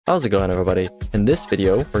How's it going, everybody? In this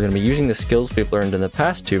video, we're going to be using the skills we've learned in the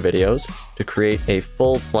past two videos to create a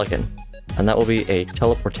full plugin, and that will be a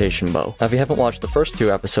teleportation bow. Now, if you haven't watched the first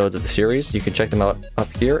two episodes of the series, you can check them out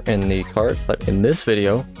up here in the card, but in this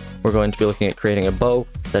video, we're going to be looking at creating a bow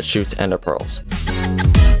that shoots ender pearls.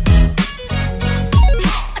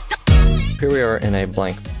 Here we are in a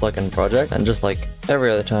blank plugin project, and just like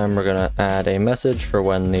every other time, we're gonna add a message for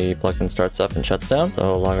when the plugin starts up and shuts down.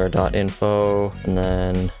 So logger.info, and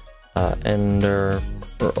then ender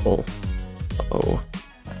pearl bow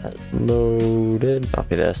has loaded.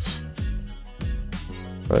 Copy this,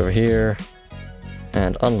 go over here,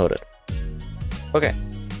 and unload it. Okay,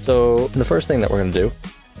 so the first thing that we're gonna do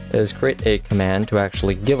is create a command to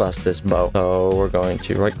actually give us this bow. So we're going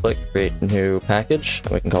to right click, create new package,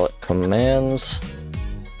 and we can call it commands.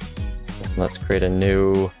 Let's create a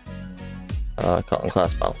new Kotlin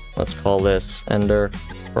class file. Let's call this ender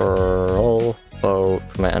pearl bow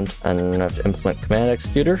command, and we have to implement command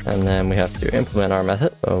executor, and then we have to implement our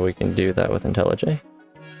method. So we can do that with IntelliJ.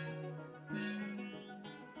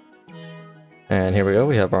 And here we go,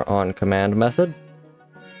 we have our on command method.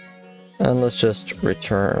 And let's just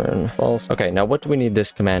return false. Okay, now what do we need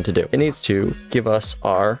this command to do? It needs to give us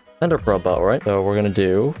our ender pearl bow, right? So we're gonna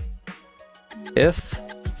do if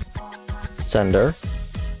sender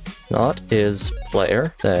not is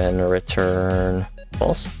player, then return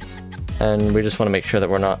false. And we just want to make sure that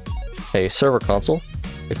we're not a server console,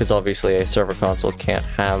 because obviously a server console can't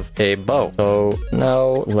have a bow. So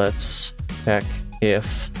now let's check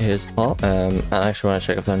if is op. I actually want to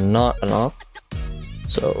check if they're not an op.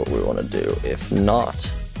 So we want to do if not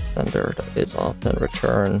sender is off, then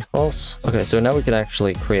return false. Okay, so now we can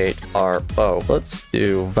actually create our bow. Let's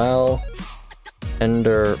do val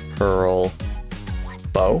ender pearl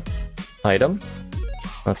bow item.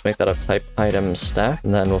 Let's make that of type item stack,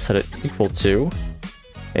 and then we'll set it equal to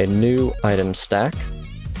a new item stack.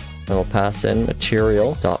 Then we'll pass in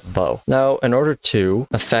material.bow. Now, in order to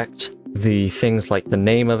affect the things like the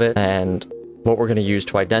name of it and what we're going to use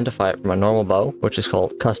to identify it from a normal bow, which is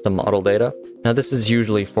called custom model data. Now this is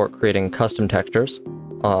usually for creating custom textures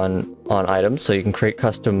on items, so you can create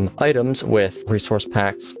custom items with resource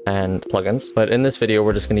packs and plugins. But in this video,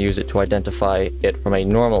 we're just going to use it to identify it from a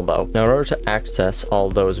normal bow. Now in order to access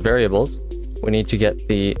all those variables, we need to get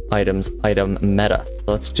the item's item meta.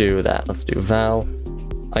 So let's do that. Let's do val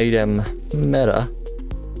item meta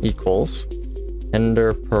equals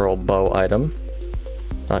ender pearl bow item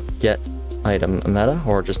dot get item meta,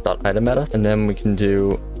 or just dot item meta, and then we can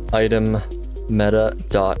do item meta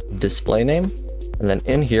dot display name, and then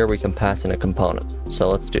in here we can pass in a component. So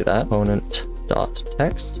let's do that, component dot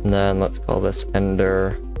text, and then let's call this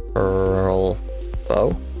ender pearl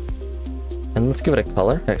bow, and let's give it a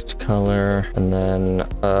color, text color, and then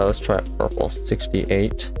let's try it purple,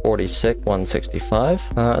 68 46 165,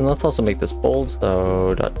 and let's also make this bold.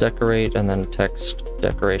 So dot decorate, and then text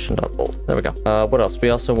decoration dot bold. There we go. What else? We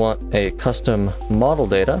also want a custom model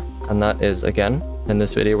data, and that is, again, in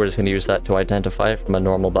this video we're just going to use that to identify it from a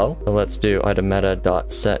normal bow. So let's do item meta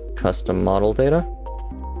dot set custom model data,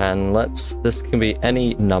 and this can be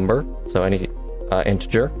any number, so any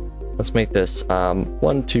integer. Let's make this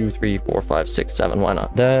 1 2 3 4 5 6 7. Why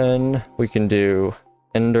not? Then we can do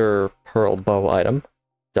ender pearl bow item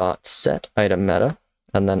dot set item meta,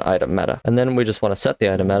 and then item meta, and then we just want to set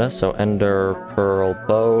the item meta. So ender pearl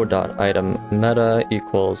bow dot item meta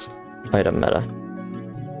equals item meta,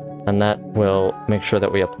 and that will make sure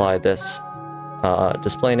that we apply this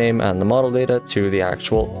display name and the model data to the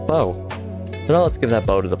actual bow. So now let's give that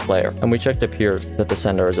bow to the player, and we checked up here that the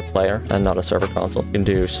sender is a player and not a server console. You can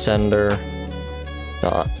do sender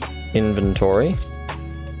dot inventory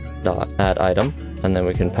dot add item, and then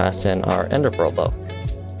we can pass in our ender pearl bow.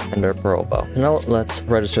 Ender pearl bow. Now let's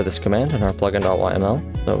register this command in our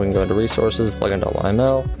plugin.yml. So we can go into resources,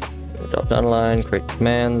 plugin.yml, drop down line, create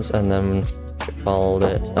commands, and then we called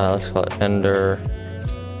it, let's call it ender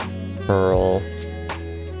pearl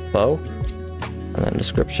bow. And then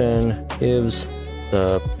description gives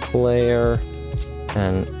the player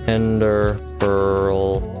an ender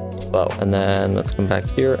pearl bow. And then let's come back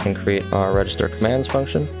here and create our register commands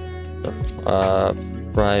function. So,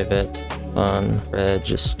 private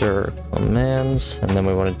unregister commands, and then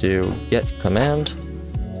we want to do get command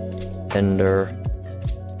ender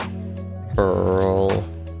pearl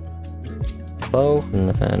bow, and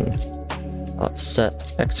then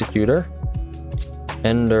set executor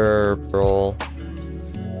ender pearl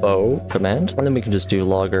bow command, and then we can just do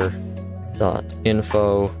logger dot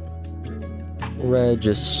info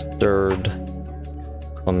registered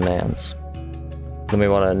commands. Then we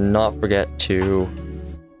want to not forget to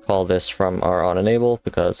call this from our onEnable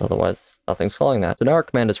because otherwise nothing's calling that. So now our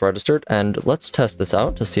command is registered, and let's test this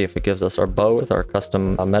out to see if it gives us our bow with our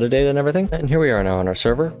custom metadata and everything. And here we are now on our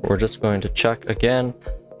server. We're just going to check again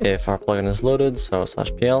if our plugin is loaded, so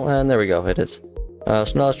 /pl, and there we go, it is. So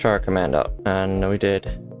now let's try our command out, and we did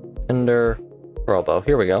ender pearl bow.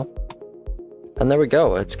 Here we go. And there we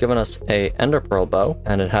go, it's given us a ender pearl bow,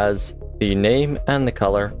 and it has the name and the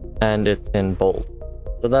color, and it's in bold.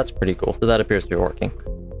 So that's pretty cool. So that appears to be working.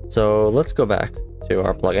 So let's go back to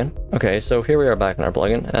our plugin. Okay, so here we are back in our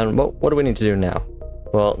plugin, and what do we need to do now?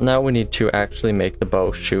 Well, now we need to actually make the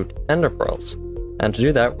bow shoot ender pearls. And to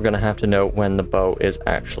do that, we're going to have to know when the bow is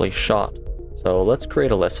actually shot. So let's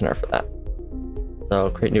create a listener for that. So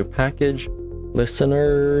create new package,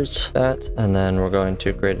 listeners, that, and then we're going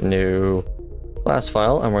to create a new class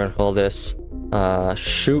file, and we're going to call this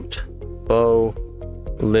shoot bow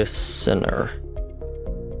listener,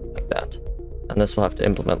 like that. And this will have to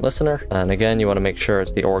implement listener. And again, you want to make sure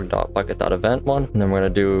it's the org.bucket.event one. And then we're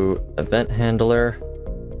going to do event handler,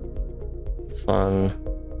 fun,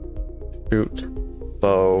 shoot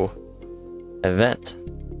bow event,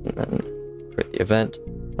 and then create the event.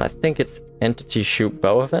 And I think it's entity shoot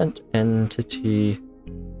bow event, entity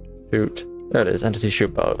shoot, there it is, entity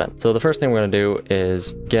shoot bow event. So the first thing we're going to do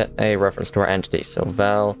is get a reference to our entity. So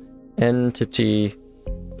val entity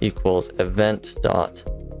equals event dot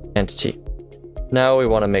entity. Now we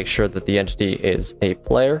want to make sure that the entity is a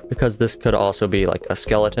player, because this could also be like a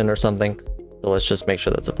skeleton or something. So let's just make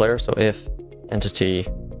sure that's a player. So if entity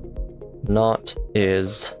not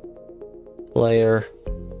is player,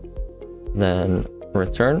 then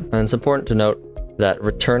return. And it's important to note that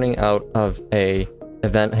returning out of a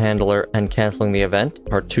event handler and canceling the event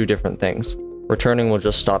are two different things. Returning will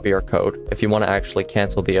just stop your code. If you want to actually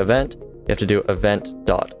cancel the event, you have to do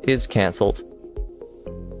event.isCanceled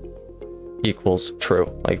equals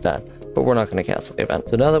true, like that. But we're not going to cancel the event.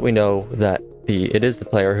 So now that we know that it is the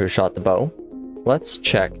player who shot the bow, let's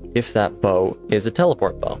check if that bow is a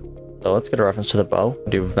teleport bow. So let's get a reference to the bow.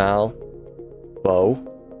 Do val bow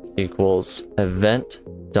equals event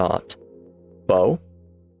dot bow,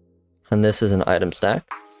 and this is an item stack.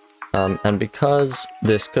 And because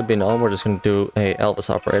this could be null, we're just going to do a Elvis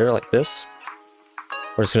operator like this.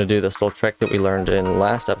 We're just going to do this little trick that we learned in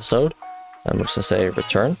last episode, and we're just going to say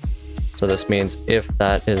return. So this means if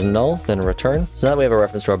that is null, then return. So now we have a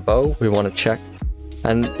reference to our bow. We want to check,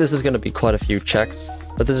 and this is going to be quite a few checks,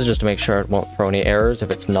 but this is just to make sure it won't throw any errors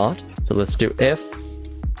if it's not. So let's do if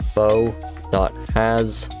bow dot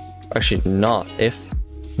has, actually not, if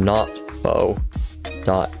not bow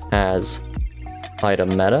dot has item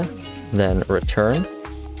meta, then return.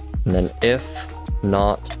 And then if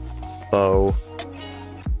not bow,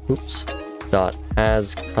 oops, dot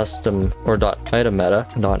has custom, or dot item meta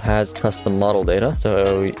dot has custom model data.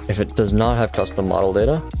 So if it does not have custom model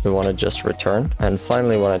data, we want to just return. And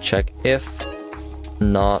finally we want to check if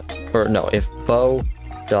not, or no, if bow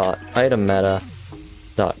dot item meta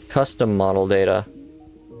dot custom model data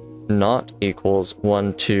not equals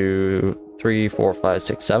 1 2 3 4 5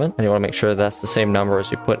 6 7, and you want to make sure that's the same number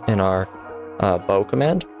as you put in our bow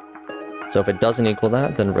command. So if it doesn't equal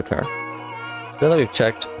that, then return. So now that we've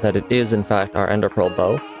checked that it is in fact our ender pearl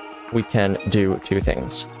bow, we can do two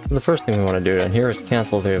things. So the first thing we want to do down here is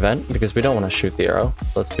cancel the event, because we don't want to shoot the arrow.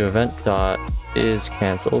 So let's do event dot is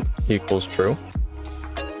canceled equals true.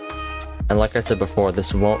 And like I said before,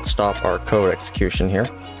 this won't stop our code execution here,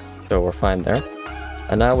 so we're fine there.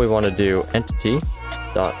 And now we want to do entity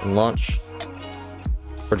dot launch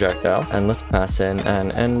projectile, and let's pass in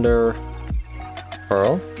an ender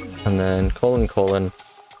pearl, and then colon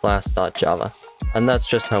class.java. And that's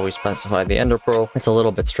just how we specify the ender pearl. It's a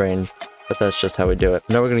little bit strange, but that's just how we do it.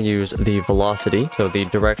 Now we're going to use the velocity, so the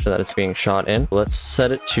direction that it's being shot in. Let's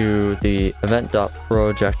set it to the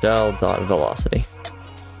event.projectile.velocity,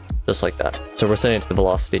 just like that. So we're setting it to the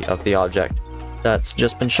velocity of the object that's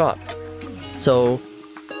just been shot. So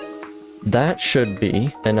that should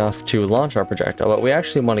be enough to launch our projectile, but we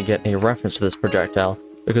actually want to get a reference to this projectile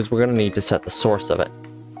because we're going to need to set the source of it.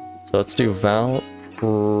 So let's do val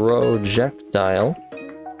projectile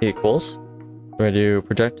equals, we're going to do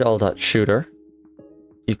projectile.shooter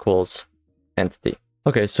equals entity.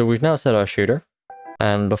 Okay, so we've now set our shooter,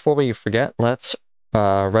 and before we forget, let's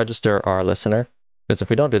register our listener, because if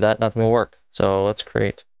we don't do that, nothing will work. So let's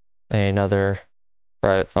create another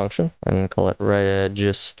private function and call it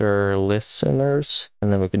register listeners,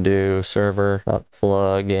 and then we can do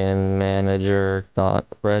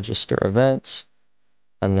server.plugin-manager.register events,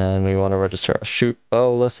 and then we want to register a shoot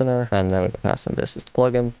bow listener, and then we can pass in this as the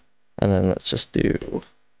plugin, and then let's just do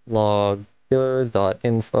log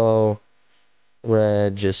killer.info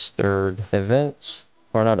registered events,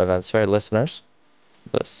 or not events, sorry, listeners.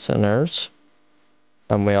 Listeners.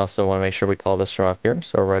 And we also want to make sure we call this from up here,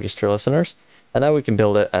 so register listeners. And now we can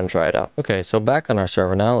build it and try it out. Okay, so back on our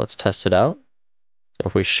server now, let's test it out. So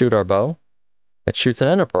if we shoot our bow, it shoots an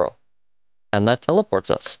ender pearl, and that teleports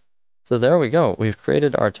us. So there we go, we've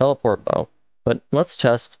created our teleport bow. But let's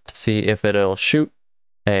test to see if it'll shoot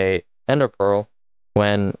a ender pearl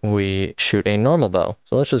when we shoot a normal bow.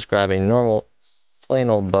 So let's just grab a normal, plain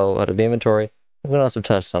old bow out of the inventory. We can also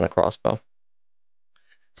test on a crossbow.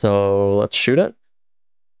 So let's shoot it.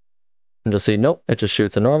 And you'll see, nope, it just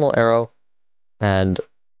shoots a normal arrow and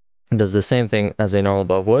does the same thing as a normal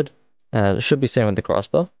bow would. And it should be same with the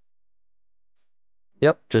crossbow.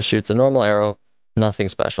 Yep, just shoots a normal arrow, nothing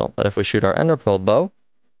special. But if we shoot our ender pearl bow,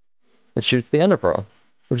 it shoots the ender pearl,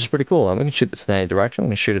 which is pretty cool. And we can shoot this in any direction. We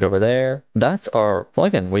can shoot it over there. That's our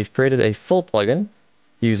plugin. We've created a full plugin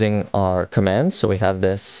using our commands. So we have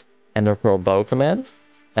this ender pearl bow command,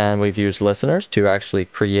 and we've used listeners to actually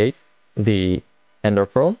create the ender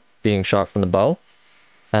pearl being shot from the bow.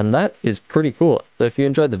 And that is pretty cool. So if you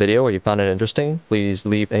enjoyed the video or you found it interesting, please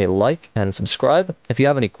leave a like and subscribe. If you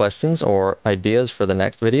have any questions or ideas for the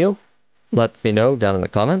next video, let me know down in the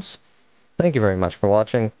comments. Thank you very much for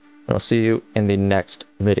watching, and I'll see you in the next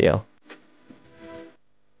video.